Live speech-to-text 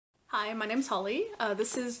Hi, my name's Holly.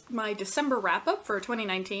 This is my December wrap-up for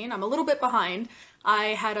 2019. I'm a little bit behind. I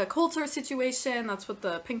had a cold sore situation, that's what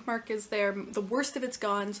the pink mark is there. The worst of it's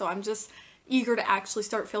gone, so I'm just eager to actually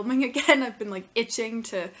start filming again. I've been like itching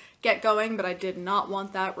to get going, but I did not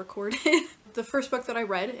want that recorded. The first book that I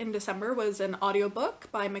read in December was an audiobook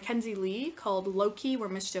by Mackenzi called Loki, Where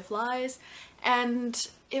Mischief Lies, and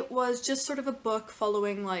it was just sort of a book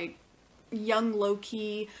following like young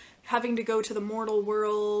Loki having to go to the mortal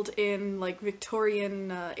world in like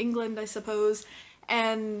Victorian England, I suppose,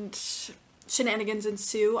 and shenanigans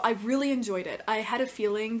ensue. I really enjoyed it. I had a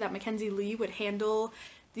feeling that Mackenzi would handle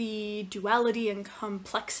the duality and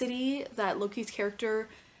complexity that Loki's character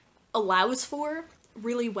allows for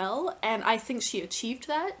really well, and I think she achieved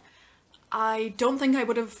that. I don't think I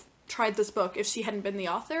would have tried this book if she hadn't been the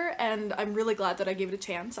author, and I'm really glad that I gave it a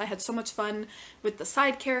chance. I had so much fun with the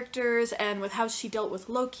side characters and with how she dealt with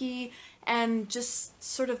Loki, and just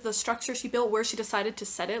sort of the structure she built where she decided to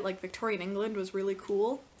set it, like Victorian England, was really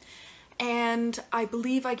cool. And I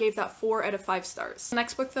believe I gave that 4 out of 5 stars. The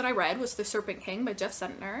next book that I read was The Serpent by Jeff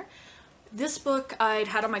Zentner. This book I'd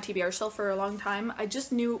had on my TBR shelf for a long time. I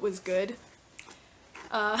just knew it was good,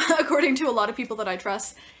 according to a lot of people that I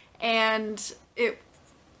trust, and it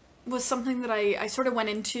was something that I sort of went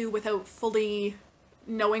into without fully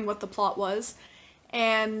knowing what the plot was,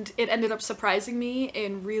 and it ended up surprising me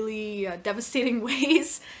in really devastating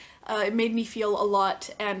ways. It made me feel a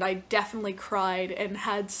lot, and I definitely cried and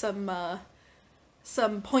had some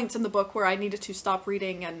points in the book where I needed to stop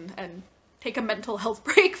reading and take a mental health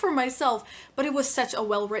break for myself. But it was such a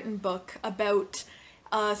well-written book about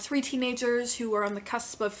 3 teenagers who are on the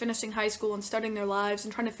cusp of finishing high school and starting their lives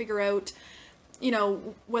and trying to figure out, you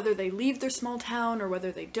know, whether they leave their small town or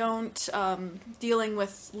whether they don't, dealing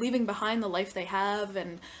with leaving behind the life they have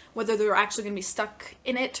and whether they're actually going to be stuck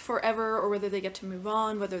in it forever or whether they get to move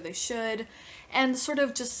on, whether they should, and sort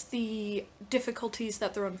of just the difficulties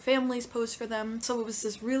that their own families pose for them. So it was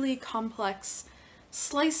this really complex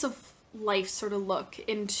slice of life sort of look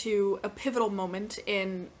into a pivotal moment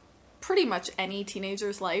in pretty much any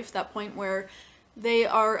teenager's life, that point where they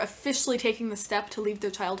are officially taking the step to leave their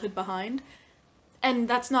childhood behind. And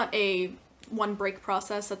that's not a one break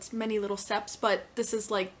process, that's many little steps, but this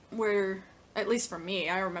is like where, at least for me,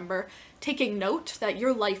 I remember taking note that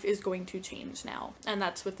your life is going to change now. And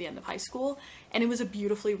that's with the end of high school. And it was a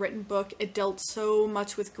beautifully written book. It dealt so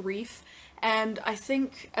much with grief. And I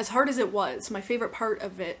think, as hard as it was, my favorite part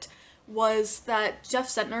of it was that Jeff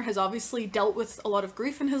Zentner has obviously dealt with a lot of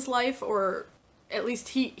grief in his life, or at least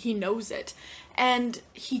he knows it. And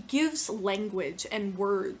he gives language and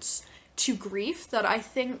words to grief that I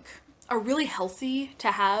think are really healthy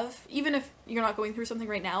to have, even if you're not going through something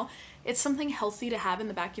right now. It's something healthy to have in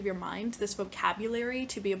the back of your mind, this vocabulary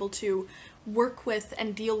to be able to work with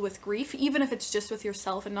and deal with grief, even if it's just with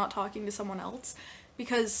yourself and not talking to someone else,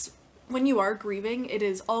 because when you are grieving, it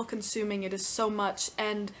is all-consuming, it is so much,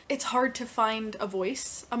 and it's hard to find a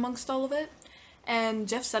voice amongst all of it. And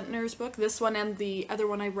Jeff Zentner's book, this one and the other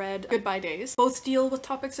one I read, Goodbye Days, both deal with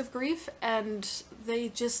topics of grief, and they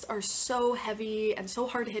just are so heavy and so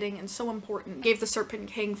hard-hitting and so important. Gave The Serpent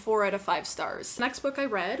 4 out of 5 stars. The next book I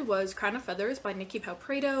read was Crown of Feathers by Nicki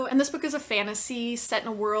Preto, and this book is a fantasy set in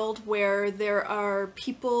a world where there are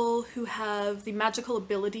people who have the magical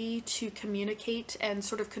ability to communicate and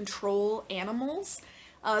sort of control animals.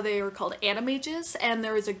 They are called animages, and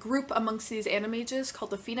there is a group amongst these animages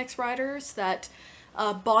called the Phoenix Riders that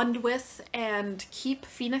bond with and keep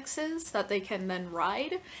phoenixes that they can then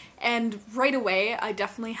ride. And right away, I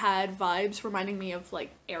definitely had vibes reminding me of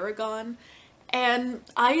like Aragon. And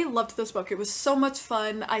I loved this book. It was so much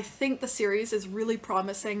fun. I think the series is really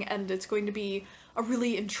promising, and it's going to be a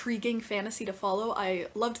really intriguing fantasy to follow. I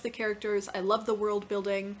loved the characters. I loved the world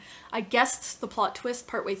building. I guessed the plot twist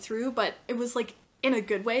partway through, but it was like in a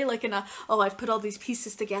good way, like in a, oh, I've put all these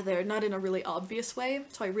pieces together, not in a really obvious way.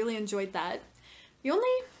 So I really enjoyed that. The only,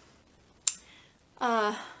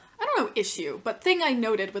 I don't know issue, but thing I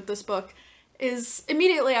noted with this book is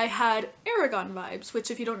immediately I had Aragon vibes,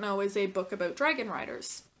 which if you don't know is a book about dragon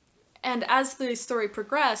riders. And as the story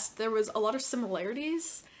progressed, there was a lot of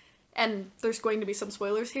similarities, and there's going to be some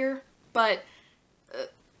spoilers here, but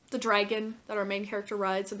the dragon that our main character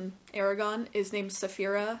rides in Aragon is named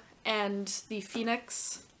Saphira, and the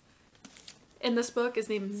phoenix in this book is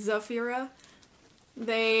named Zafira.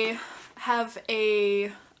 They have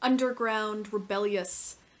a underground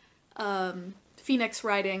rebellious phoenix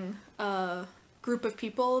riding group of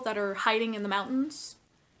people that are hiding in the mountains.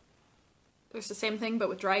 There's the same thing but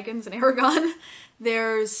with dragons in Aragon.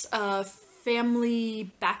 There's a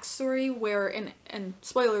family backstory where and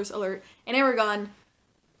spoilers alert, in Aragon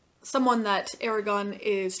someone that Aragon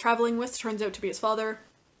is traveling with turns out to be his father.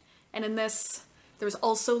 And in this, there's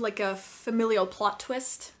also like a familial plot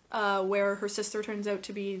twist where her sister turns out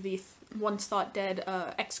to be the once thought dead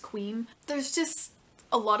ex-queen. There's just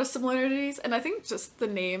a lot of similarities, and I think just the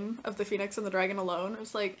name of the Phoenix and the Dragon alone, it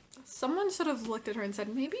was like, someone should have looked at her and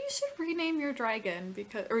said, maybe you should rename your dragon,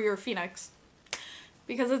 because, or your Phoenix,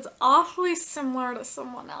 because it's awfully similar to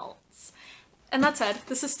someone else. And that said,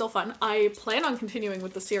 this is still fun. I plan on continuing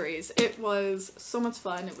with the series. It was so much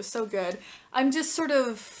fun. It was so good. I'm just sort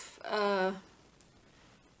of, I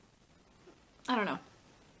don't know,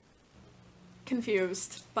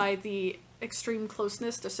 confused by the extreme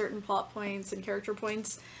closeness to certain plot points and character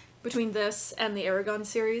points between this and the Aragon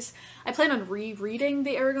series. I plan on rereading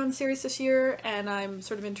the Aragon series this year, and I'm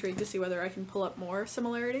sort of intrigued to see whether I can pull up more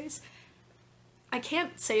similarities. I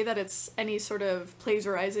can't say that it's any sort of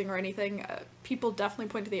plagiarizing or anything. People definitely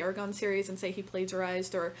point to the Aragon series and say he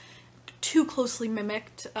plagiarized or too closely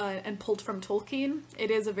mimicked and pulled from Tolkien. It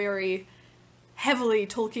is a very heavily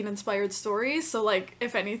Tolkien-inspired story, so like,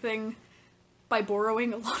 if anything, by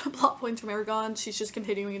borrowing a lot of plot points from Aragon, she's just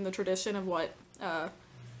continuing the tradition of what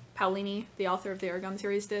Paolini, the author of the Aragon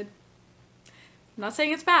series, did. I'm not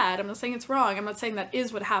saying it's bad, I'm not saying it's wrong, I'm not saying that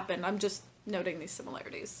is what happened, I'm just noting these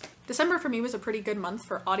similarities. December for me was a pretty good month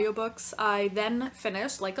for audiobooks. I then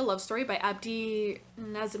finished Like a Love Story by Abdi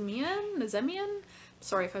Nazemian?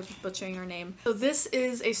 Sorry if I'm butchering her name. So this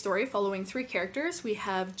is a story following three characters. We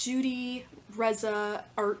have Judy, Reza,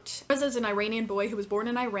 Art. Reza is an Iranian boy who was born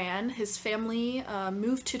in Iran. His family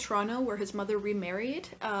moved to Toronto where his mother remarried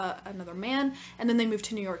another man, and then they moved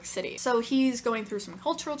to New York City. So he's going through some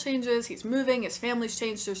cultural changes, he's moving, his family's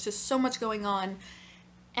changed, there's just so much going on.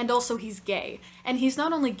 And also he's gay. And he's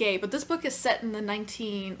not only gay, but this book is set in the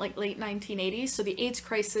late 1980s, so the AIDS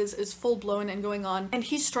crisis is full-blown and going on, and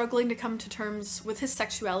he's struggling to come to terms with his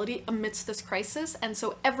sexuality amidst this crisis, and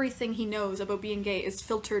so everything he knows about being gay is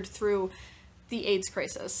filtered through the AIDS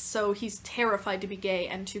crisis. So he's terrified to be gay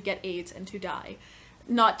and to get AIDS and to die.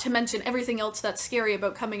 Not to mention everything else that's scary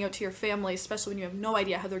about coming out to your family, especially when you have no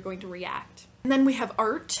idea how they're going to react. And then we have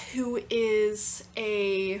Art, who is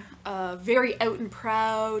a very out and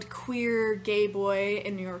proud, queer, gay boy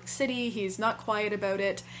in New York City. He's not quiet about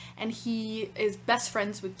it, and he is best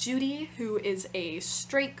friends with Judy, who is a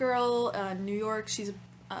straight girl in New York. She's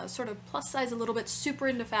sort of plus size a little bit, super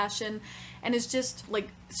into fashion, and is just, like,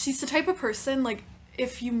 she's the type of person, like,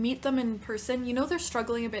 if you meet them in person, you know they're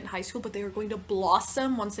struggling a bit in high school, but they are going to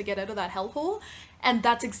blossom once they get out of that hellhole. And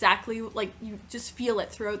that's exactly, like, you just feel it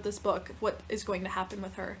throughout this book, what is going to happen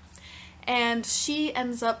with her. And she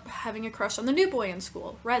ends up having a crush on the new boy in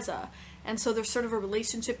school, Reza. And so there's sort of a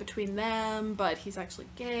relationship between them, but he's actually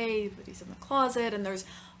gay, but he's in the closet, and there's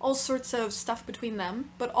all sorts of stuff between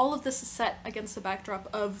them. But all of this is set against the backdrop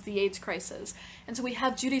of the AIDS crisis. And so we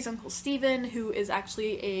have Judy's uncle Stephen, who is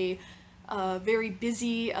actually a very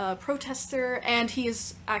busy protester, and he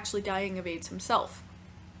is actually dying of AIDS himself.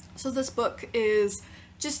 So this book is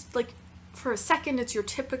just, like, for a second, it's your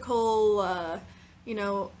typical,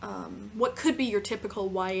 what could be your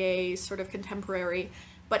typical YA sort of contemporary,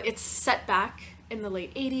 but it's set back in the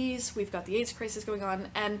late 80s, we've got the AIDS crisis going on,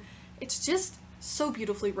 and it's just so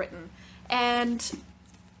beautifully written. And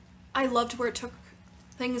I loved where it took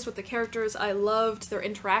things with the characters, I loved their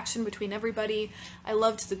interaction between everybody, I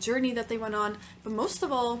loved the journey that they went on, but most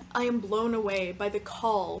of all, I am blown away by the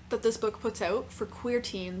call that this book puts out for queer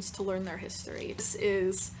teens to learn their history. This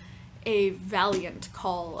is a valiant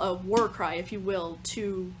call, a war cry, if you will,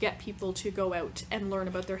 to get people to go out and learn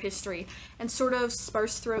about their history, and sort of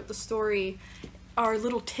sparse throughout the story are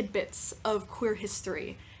little tidbits of queer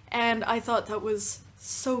history. And I thought that was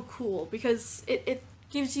so cool, because it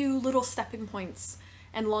gives you little stepping points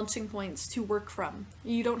and launching points to work from.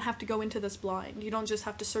 You don't have to go into this blind. You don't just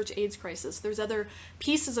have to search AIDS crisis. There's other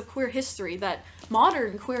pieces of queer history, that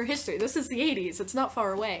modern queer history, this is the 80s, it's not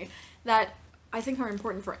far away, that I think are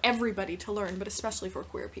important for everybody to learn, but especially for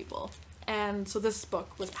queer people. And so this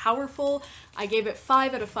book was powerful. I gave it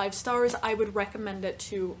 5 out of 5 stars. I would recommend it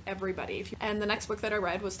to everybody. And the next book that I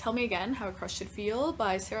read was Tell Me Again, How a Crush Should Feel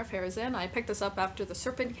by Sara Farizan. I picked this up after The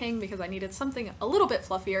Serpent King because I needed something a little bit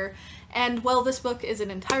fluffier. And while this book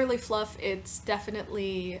isn't entirely fluff, it's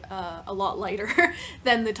definitely a lot lighter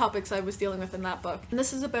than the topics I was dealing with in that book. And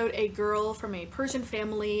this is about a girl from a Persian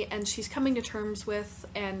family, and she's coming to terms with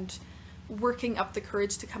and working up the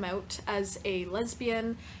courage to come out as a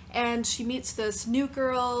lesbian, and she meets this new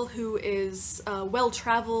girl who is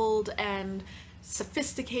well-traveled and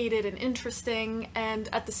sophisticated and interesting, and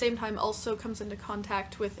at the same time also comes into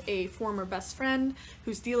contact with a former best friend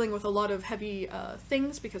who's dealing with a lot of heavy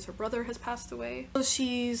things because her brother has passed away. So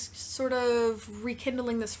she's sort of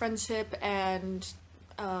rekindling this friendship and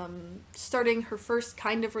starting her first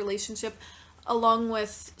kind of relationship, along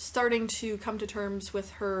with starting to come to terms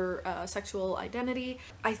with her sexual identity.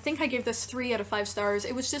 I think I gave this 3 out of 5 stars.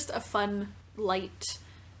 It was just a fun, light,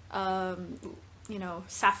 you know,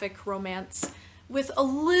 sapphic romance with a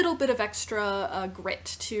little bit of extra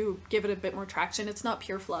grit to give it a bit more traction. It's not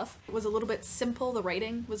pure fluff. It was a little bit simple. The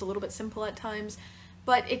writing was a little bit simple at times,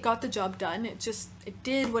 but it got the job done. It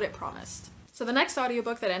did what it promised. So the next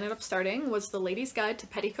audiobook that ended up starting was The Lady's Guide to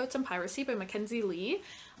Petticoats and Piracy by Mackenzi Lee.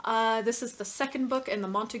 This is the second book in the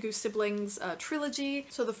Montagu siblings trilogy.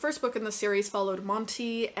 So the first book in the series followed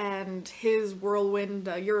Monty and his whirlwind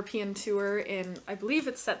European tour in, I believe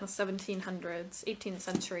it's set in the 1700s, 18th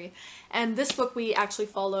century. And this book we actually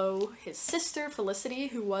follow his sister, Felicity,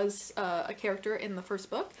 who was a character in the first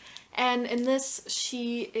book. And in this,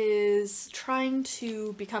 she is trying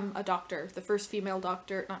to become a doctor, the first female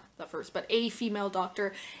doctor, not the first, but a female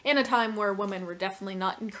doctor in a time where women were definitely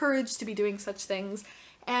not encouraged to be doing such things.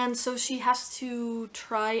 And so she has to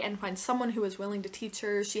try and find someone who is willing to teach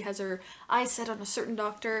her. She has her eyes set on a certain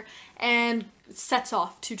doctor and sets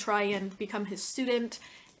off to try and become his student.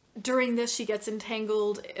 During this, she gets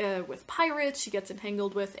entangled with pirates, she gets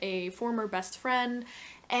entangled with a former best friend,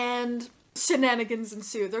 and shenanigans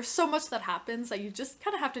ensue. There's so much that happens that you just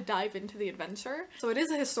kind of have to dive into the adventure. So it is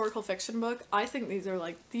a historical fiction book. I think these are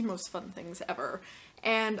like the most fun things ever.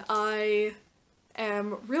 And I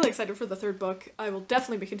am really excited for the third book. I will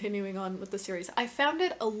definitely be continuing on with the series. I found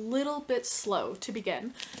it a little bit slow to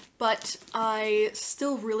begin, but I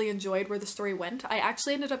still really enjoyed where the story went. I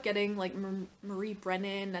actually ended up getting like Marie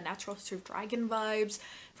Brennan, A Natural History of Dragon vibes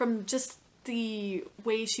from just the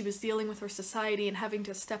way she was dealing with her society and having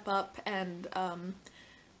to step up and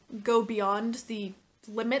go beyond the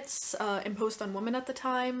limits imposed on women at the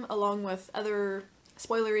time, along with other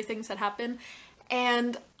spoilery things that happen.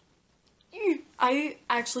 And I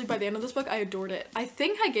actually, by the end of this book, I adored it. I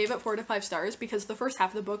think I gave it 4 to 5 stars because the first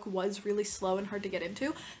half of the book was really slow and hard to get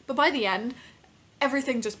into, but by the end,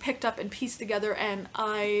 everything just picked up and pieced together, and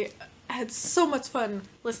I had so much fun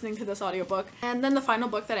listening to this audiobook. And then the final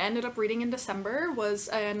book that I ended up reading in December was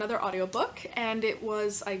another audiobook, and it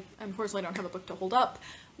was, I unfortunately don't have a book to hold up,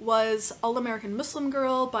 was All American Muslim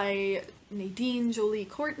Girl by Nadine, Jolie,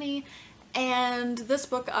 Courtney. And this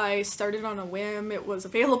book I started on a whim. It was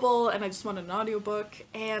available and I just wanted an audiobook,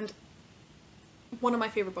 and one of my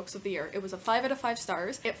favorite books of the year. It was a 5 out of 5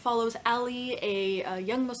 stars. It follows Ali, a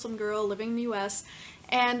young Muslim girl living in the US,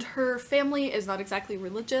 and her family is not exactly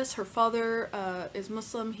religious. Her father is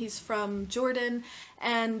Muslim. He's from Jordan,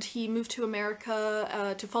 and he moved to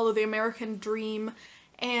America to follow the American dream,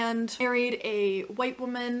 and married a white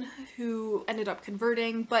woman who ended up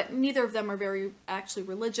converting, but neither of them are very actually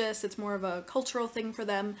religious. It's more of a cultural thing for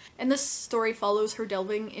them. And this story follows her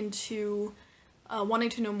delving into wanting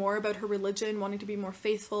to know more about her religion, wanting to be more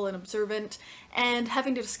faithful and observant, and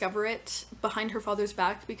having to discover it behind her father's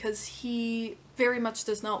back because he very much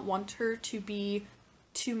does not want her to be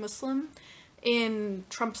too Muslim in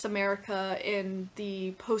Trump's America, in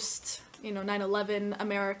the post, 9/11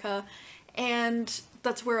 America, and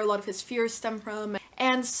that's where a lot of his fears stem from.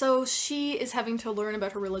 And so she is having to learn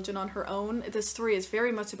about her religion on her own. This story is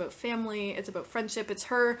very much about family, it's about friendship, it's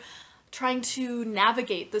her trying to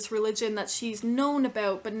navigate this religion that she's known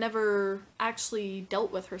about but never actually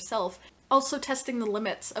dealt with herself. Also testing the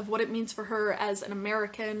limits of what it means for her as an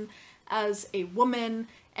American, as a woman,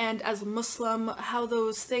 and as a Muslim, how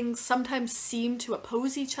those things sometimes seem to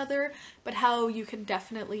oppose each other, but how you can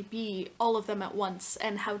definitely be all of them at once,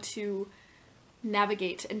 and how to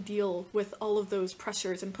navigate and deal with all of those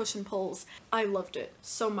pressures and push and pulls. I loved it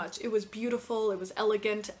so much. It was beautiful, it was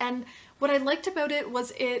elegant, and what I liked about it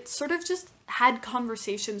was it sort of just had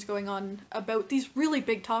conversations going on about these really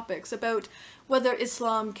big topics, about whether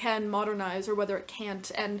Islam can modernize or whether it can't,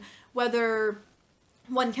 and whether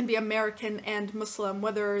one can be American and Muslim,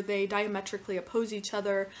 whether they diametrically oppose each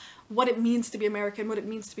other, what it means to be American, what it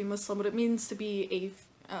means to be Muslim, what it means to be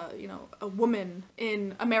a woman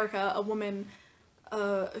in America, a woman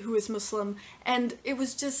who is Muslim, and it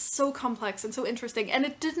was just so complex and so interesting, and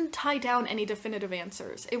it didn't tie down any definitive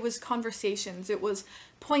answers. It was conversations, it was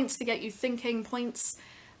points to get you thinking, points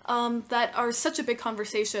that are such a big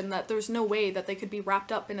conversation that there's no way that they could be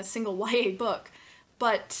wrapped up in a single YA book.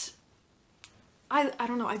 But I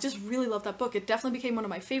don't know, I just really love that book. It definitely became one of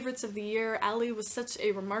my favorites of the year. Ali was such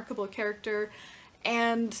a remarkable character,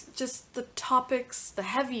 and just the topics, the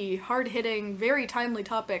heavy, hard-hitting, very timely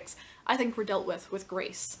topics, I think were dealt with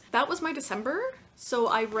grace. That was my December, so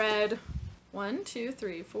I read 1, 2,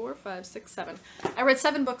 3, 4, 5, 6, 7. I read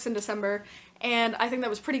 7 books in December, and I think that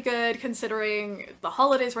was pretty good considering the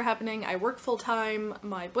holidays were happening, I work full-time,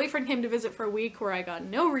 my boyfriend came to visit for a week where I got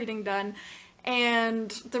no reading done,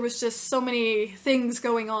 and there was just so many things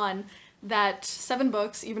going on that 7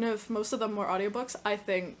 books, even if most of them were audiobooks, I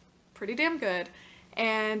think pretty damn good.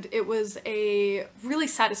 And it was a really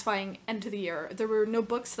satisfying end to the year. There were no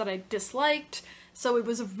books that I disliked, so it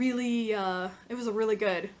was a really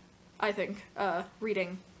good, I think,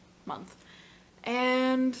 reading month.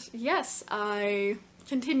 And yes, I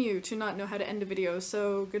continue to not know how to end a video,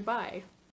 so goodbye.